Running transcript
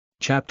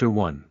Chapter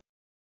 1.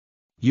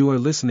 You are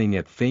listening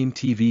at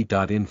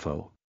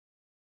famvetv.info.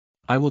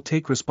 I will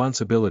take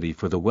responsibility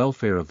for the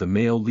welfare of the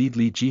male lead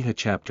Jiha.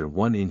 Chapter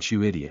 1.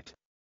 You idiot.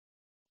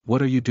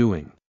 What are you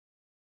doing?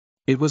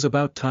 It was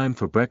about time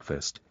for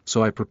breakfast,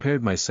 so I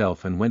prepared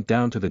myself and went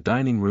down to the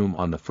dining room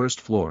on the first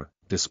floor.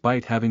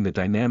 Despite having the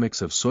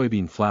dynamics of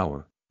soybean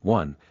flour,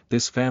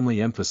 this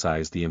family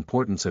emphasized the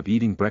importance of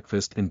eating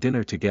breakfast and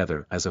dinner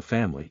together as a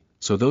family,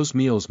 so those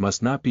meals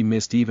must not be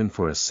missed even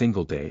for a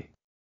single day.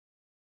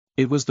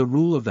 It was the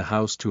rule of the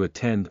house to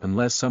attend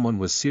unless someone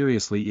was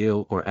seriously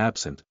ill or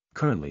absent.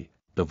 Currently,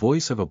 the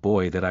voice of a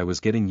boy that I was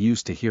getting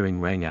used to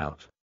hearing rang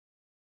out.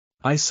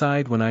 I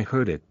sighed when I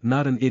heard it.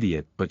 Not an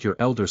idiot but your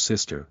elder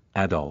sister,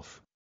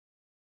 Adolf.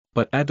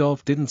 But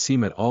Adolf didn't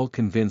seem at all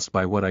convinced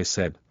by what I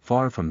said.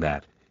 Far from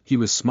that, he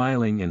was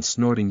smiling and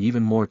snorting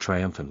even more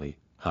triumphantly.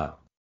 Huh.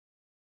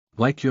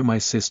 Like you're my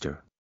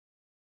sister.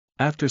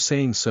 After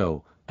saying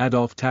so,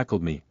 Adolf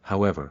tackled me.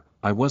 However,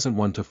 I wasn't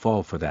one to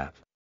fall for that.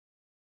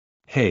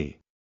 Hey.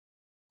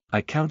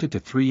 I counted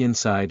to 3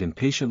 inside and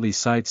patiently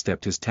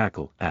sidestepped his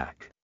tackle.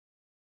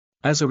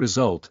 As a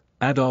result,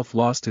 Adolf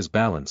lost his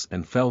balance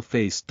and fell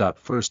face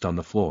first on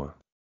the floor.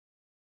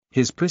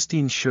 His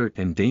pristine shirt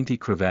and dainty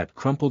cravat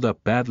crumpled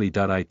up badly.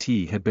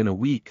 It had been a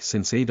week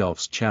since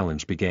Adolf's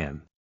challenge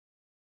began.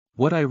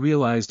 What I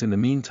realized in the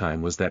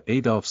meantime was that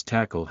Adolf's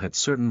tackle had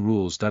certain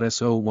rules.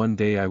 So one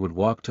day I would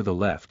walk to the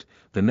left,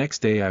 the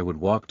next day I would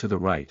walk to the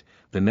right,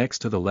 the next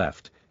to the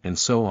left, and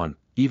so on.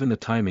 Even the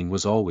timing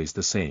was always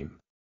the same.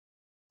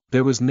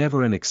 There was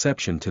never an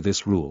exception to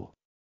this rule.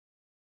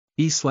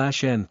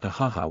 E/N.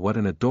 Haha, what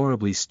an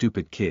adorably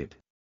stupid kid.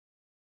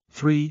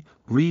 3.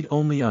 Read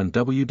only on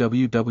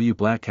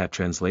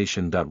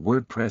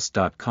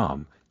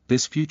www.blackhattranslation.wordpress.com.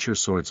 This future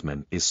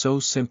swordsman is so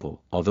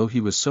simple. Although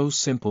he was so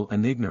simple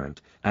and ignorant,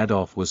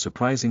 Adolf was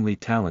surprisingly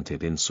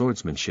talented in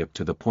swordsmanship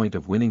to the point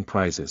of winning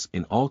prizes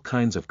in all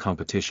kinds of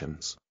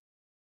competitions.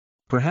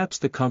 Perhaps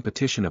the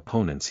competition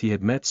opponents he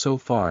had met so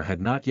far had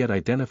not yet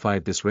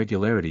identified this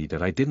regularity.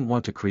 That I didn't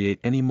want to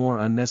create any more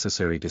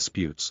unnecessary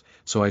disputes,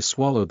 so I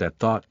swallowed that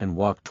thought and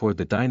walked toward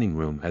the dining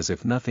room as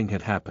if nothing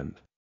had happened.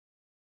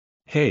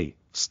 Hey,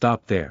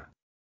 stop there.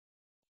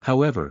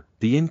 However,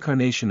 the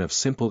incarnation of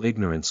simple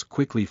ignorance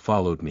quickly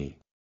followed me.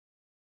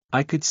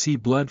 I could see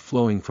blood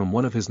flowing from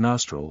one of his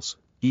nostrils.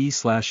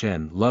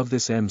 E/N. Love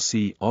this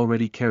MC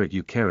already.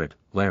 You carrot,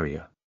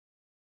 Laria.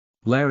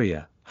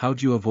 Laria,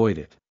 how'd you avoid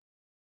it?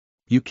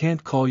 You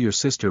can't call your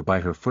sister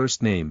by her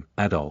first name,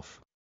 Adolf.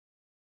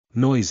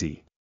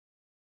 Noisy.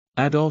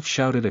 Adolf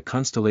shouted a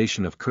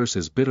constellation of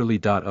curses bitterly.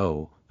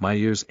 Oh, my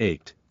ears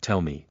ached.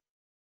 Tell me.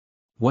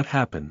 What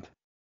happened?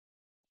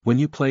 When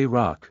you play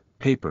rock,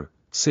 paper,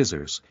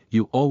 scissors,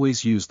 you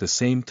always use the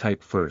same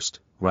type first,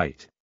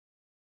 right?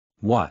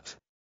 What?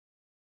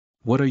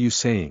 What are you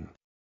saying?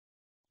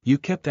 You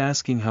kept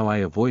asking how I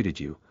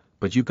avoided you,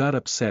 but you got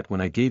upset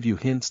when I gave you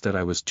hints that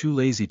I was too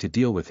lazy to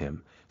deal with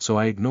him, so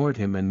I ignored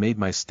him and made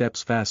my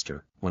steps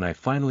faster. When I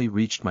finally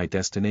reached my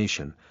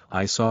destination,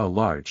 I saw a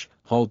large,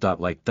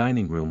 hall-like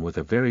dining room with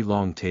a very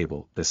long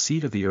table. The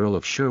seat of the Earl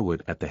of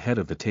Sherwood at the head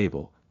of the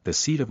table, the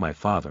seat of my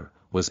father,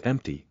 was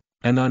empty,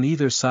 and on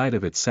either side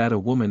of it sat a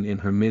woman in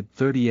her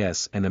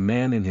mid-30s and a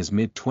man in his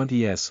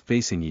mid-20s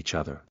facing each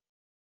other.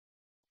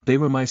 They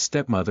were my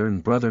stepmother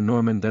and brother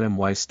Norman.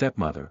 My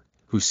stepmother,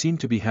 who seemed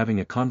to be having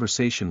a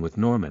conversation with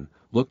Norman,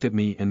 looked at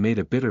me and made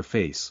a bitter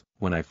face.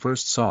 When I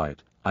first saw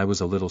it, I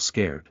was a little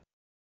scared.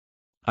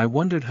 I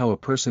wondered how a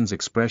person's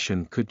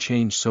expression could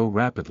change so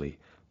rapidly,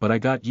 but I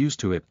got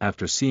used to it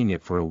after seeing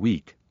it for a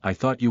week. I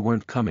thought you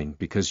weren't coming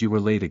because you were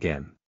late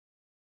again.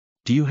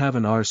 Do you have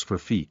an arse for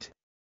feet?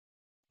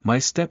 My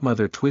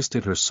stepmother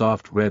twisted her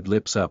soft red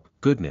lips up.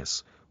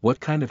 Goodness, what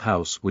kind of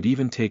house would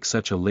even take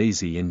such a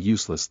lazy and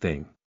useless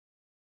thing?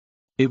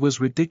 It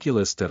was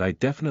ridiculous that I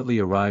definitely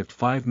arrived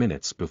 5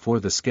 minutes before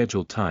the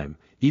scheduled time,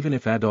 even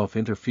if Adolf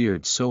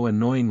interfered so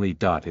annoyingly.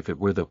 If it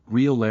were the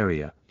real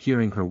Laria,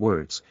 hearing her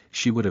words,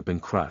 she would have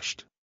been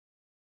crushed.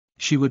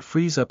 She would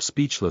freeze up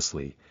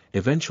speechlessly,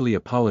 eventually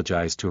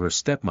apologize to her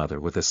stepmother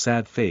with a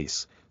sad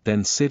face,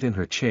 then sit in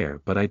her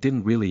chair. But I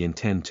didn't really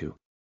intend to.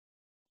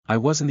 I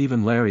wasn't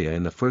even Laria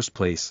in the first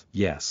place.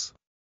 Yes.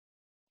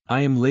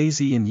 I am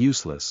lazy and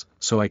useless,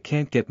 so I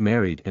can't get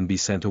married and be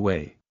sent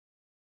away.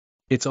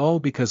 It's all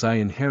because I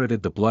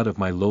inherited the blood of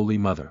my lowly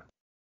mother.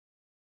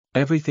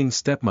 Everything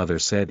stepmother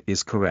said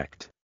is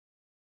correct.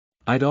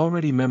 I'd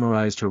already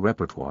memorized her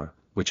repertoire,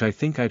 which I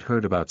think I'd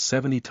heard about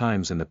 70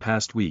 times in the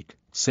past week.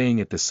 Saying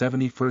it the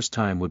 71st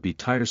time would be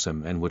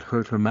tiresome and would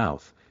hurt her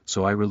mouth,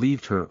 so I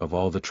relieved her of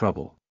all the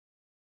trouble.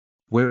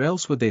 Where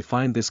else would they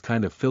find this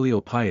kind of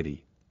filial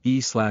piety?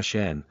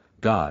 E/N.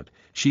 God,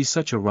 she's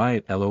such a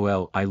riot.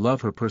 LOL. I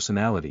love her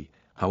personality.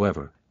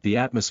 However, the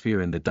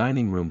atmosphere in the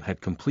dining room had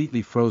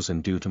completely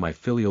frozen due to my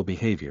filial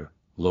behavior.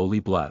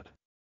 Lowly blood.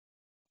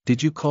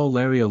 Did you call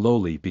Laria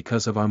lowly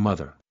because of our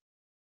mother?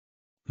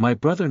 My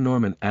brother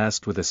Norman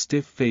asked with a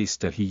stiff face.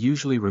 That he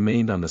usually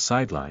remained on the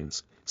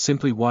sidelines,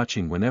 simply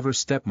watching whenever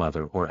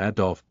stepmother or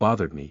Adolf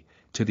bothered me,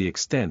 to the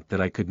extent that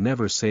I could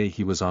never say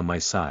he was on my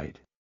side.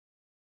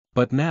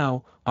 But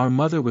now, our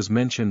mother was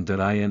mentioned that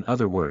in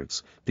other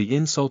words, the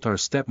insult our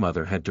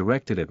stepmother had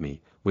directed at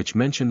me, which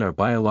mentioned our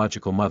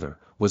biological mother,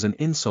 was an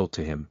insult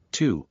to him,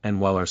 too, and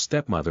while our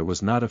stepmother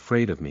was not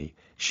afraid of me,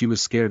 she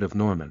was scared of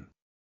Norman.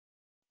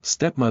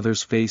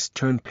 Stepmother's face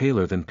turned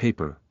paler than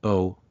paper.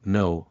 Oh,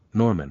 no,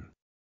 Norman.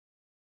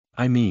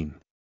 I mean.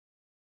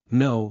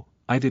 No,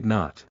 I did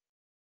not.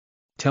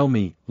 Tell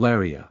me,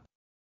 Laria.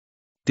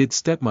 Did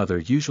stepmother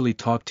usually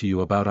talk to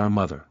you about our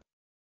mother?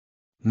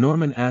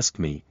 Norman asked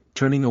me,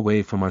 turning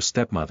away from our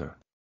stepmother.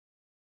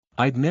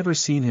 I'd never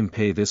seen him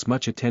pay this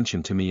much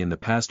attention to me in the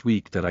past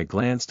week that I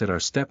glanced at our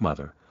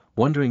stepmother,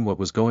 wondering what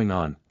was going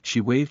on.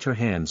 She waved her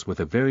hands with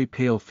a very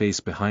pale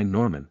face behind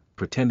Norman,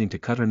 pretending to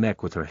cut her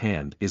neck with her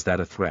hand. Is that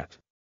a threat?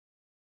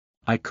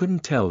 I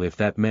couldn't tell if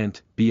that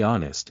meant, be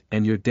honest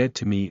and you're dead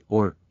to me,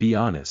 or, be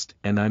honest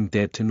and I'm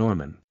dead to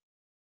Norman.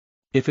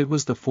 If it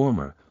was the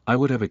former, I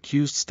would have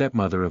accused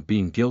stepmother of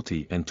being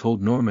guilty and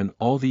told Norman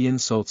all the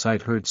insults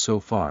I'd heard so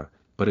far,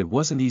 but it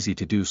wasn't easy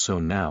to do so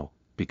now,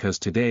 because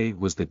today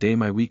was the day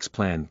my week's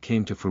plan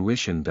came to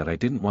fruition that I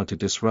didn't want to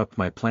disrupt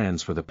my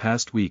plans for the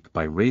past week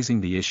by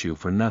raising the issue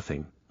for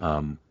nothing.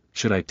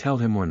 Should I tell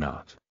him or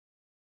not?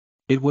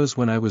 It was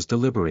when I was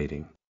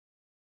deliberating.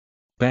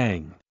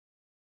 Bang!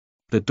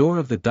 The door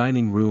of the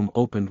dining room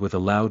opened with a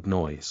loud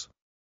noise.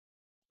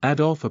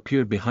 Adolf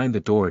appeared behind the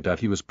door.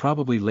 He was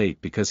probably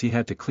late because he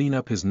had to clean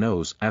up his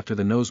nose after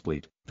the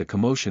nosebleed. The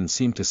commotion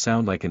seemed to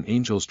sound like an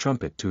angel's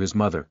trumpet to his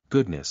mother.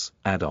 Goodness,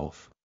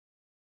 Adolf.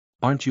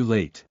 Aren't you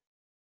late?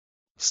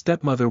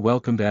 Stepmother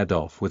welcomed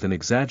Adolf with an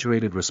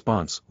exaggerated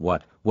response.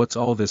 What's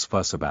all this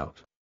fuss about?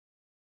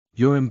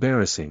 You're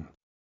embarrassing.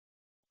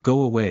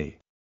 Go away.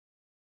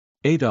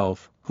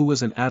 Adolf, who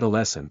was an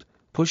adolescent,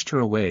 pushed her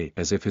away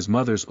as if his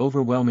mother's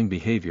overwhelming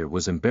behavior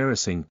was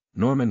embarrassing.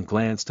 Norman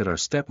glanced at our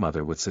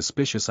stepmother with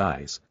suspicious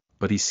eyes,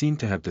 but he seemed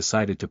to have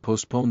decided to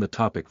postpone the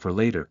topic for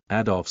later.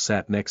 Adolf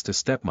sat next to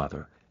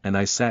stepmother, and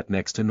I sat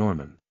next to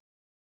Norman.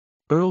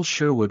 Earl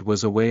Sherwood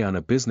was away on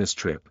a business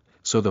trip,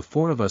 so the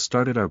four of us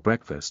started our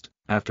breakfast.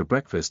 After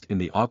breakfast, in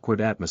the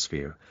awkward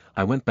atmosphere,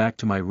 I went back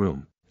to my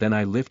room, then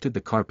I lifted the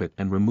carpet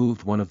and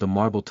removed one of the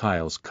marble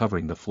tiles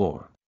covering the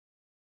floor.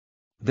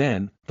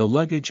 Then, the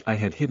luggage I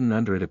had hidden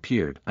under it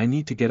appeared. I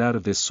need to get out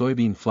of this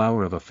soybean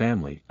flower of a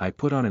family. I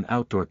put on an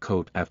outdoor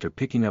coat after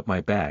picking up my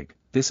bag.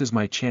 This is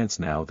my chance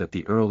now that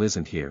the Earl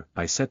isn't here.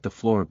 I set the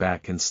floor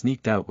back and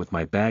sneaked out with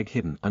my bag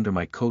hidden under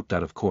my coat.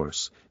 Of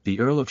course, the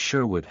Earl of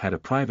Sherwood had a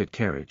private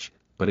carriage,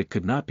 but it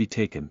could not be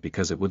taken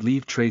because it would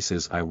leave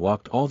traces. I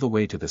walked all the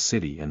way to the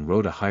city and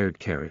rode a hired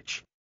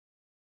carriage.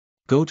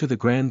 Go to the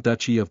Grand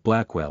Duchy of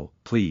Blackwell,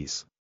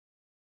 please.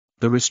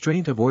 The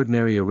restraint of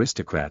ordinary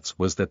aristocrats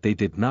was that they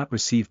did not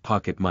receive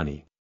pocket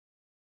money.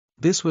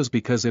 This was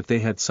because if they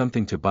had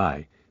something to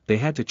buy, they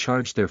had to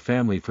charge their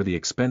family for the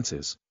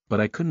expenses,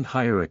 but I couldn't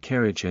hire a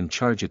carriage and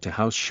charge it to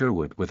House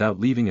Sherwood without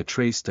leaving a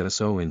trace.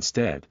 So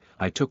instead,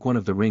 I took one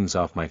of the rings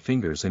off my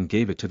fingers and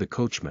gave it to the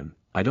coachman.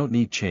 I don't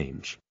need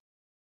change.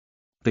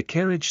 The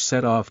carriage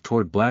set off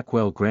toward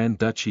Blackwell Grand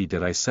Duchy.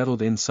 I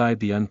settled inside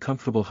the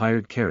uncomfortable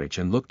hired carriage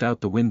and looked out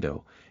the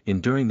window,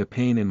 enduring the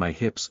pain in my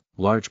hips.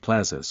 Large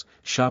plazas,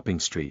 shopping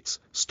streets,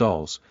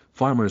 stalls,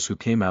 farmers who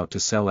came out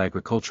to sell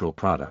agricultural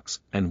products,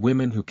 and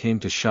women who came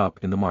to shop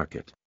in the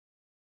market.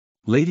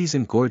 Ladies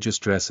in gorgeous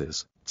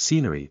dresses,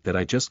 scenery that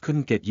I just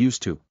couldn't get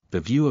used to. The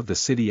view of the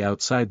city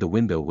outside the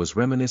window was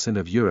reminiscent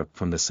of Europe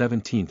from the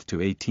 17th to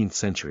 18th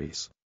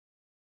centuries.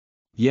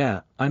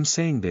 Yeah, I'm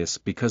saying this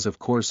because of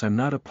course I'm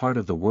not a part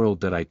of the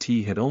world.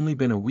 It had only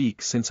been a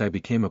week since I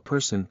became a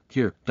person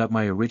here.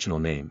 My original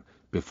name,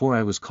 before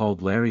I was called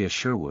Laria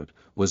Sherwood,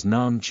 was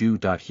Nam Ju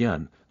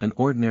Hyun, an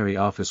ordinary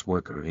office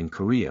worker in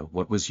Korea.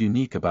 What was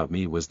unique about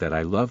me was that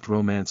I loved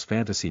romance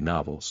fantasy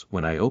novels.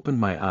 When I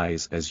opened my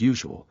eyes as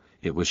usual,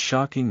 it was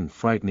shocking and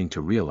frightening to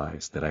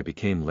realize that I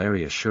became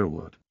Laria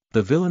Sherwood,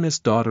 the villainous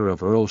daughter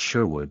of Earl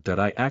Sherwood.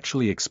 I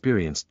actually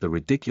experienced the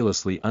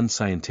ridiculously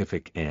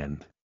unscientific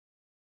and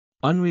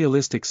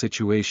unrealistic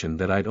situation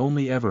that I'd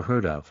only ever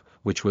heard of,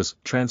 which was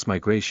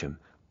transmigration.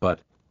 But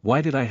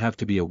why did I have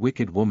to be a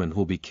wicked woman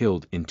who'll be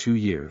killed in 2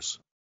 years?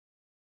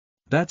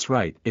 That's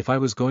right, if I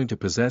was going to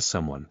possess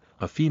someone,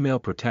 a female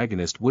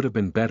protagonist would have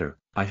been better.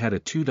 I had a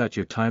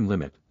 2-year time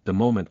limit. The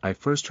moment I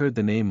first heard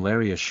the name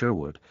Laria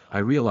Sherwood, I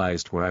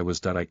realized where I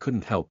was. I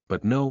couldn't help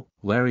but know,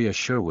 Laria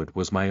Sherwood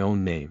was my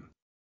own name.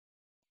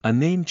 A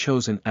name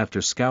chosen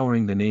after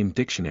scouring the name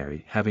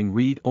dictionary. Having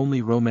read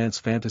only romance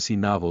fantasy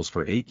novels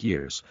for 8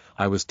 years,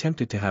 I was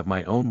tempted to have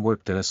my own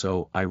work.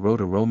 So I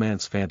wrote a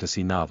romance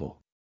fantasy novel.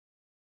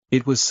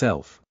 It was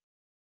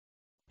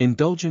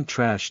self-indulgent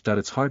trash.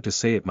 It's hard to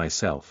say it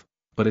myself,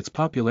 but its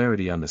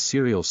popularity on the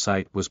serial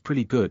site was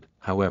pretty good.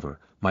 However,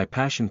 my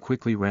passion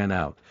quickly ran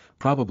out,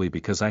 probably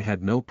because I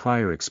had no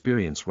prior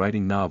experience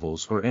writing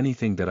novels or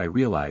anything. I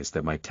realized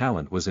that my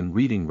talent was in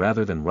reading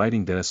rather than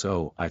writing.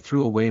 So I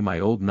threw away my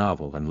old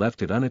novel and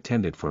left it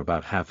unattended for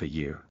about half a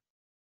year.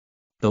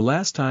 The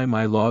last time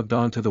I logged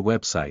onto the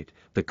website,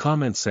 the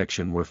comment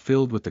section were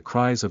filled with the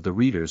cries of the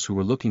readers who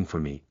were looking for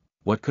me.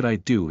 What could I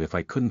do if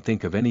I couldn't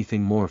think of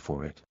anything more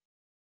for it?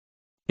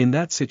 In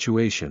that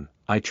situation,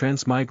 I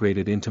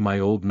transmigrated into my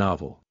old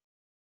novel.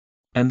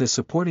 And the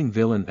supporting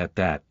villain at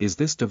that is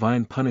this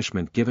divine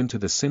punishment given to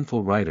the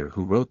sinful writer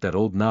who wrote that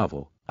old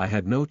novel. I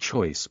had no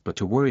choice but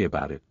to worry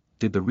about it.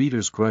 Did the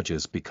reader's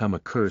grudges become a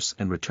curse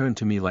and return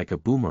to me like a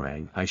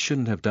boomerang? I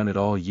shouldn't have done it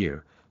all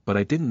year, but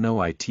I didn't know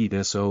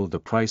it'so the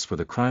price for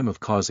the crime of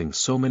causing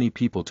so many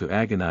people to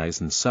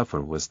agonize and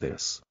suffer was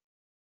this.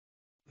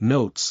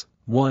 Notes: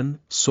 1.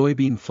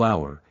 Soybean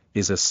flour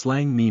is a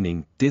slang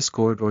meaning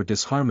discord or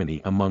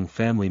disharmony among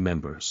family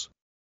members.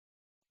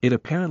 It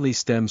apparently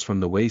stems from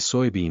the way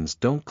soybeans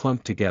don't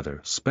clump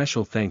together.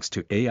 Special thanks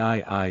to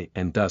AII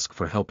and Dusk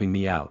for helping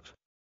me out.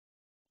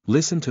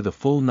 Listen to the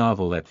full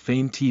novel at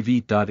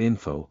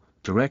famvetv.info,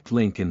 direct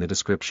link in the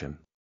description.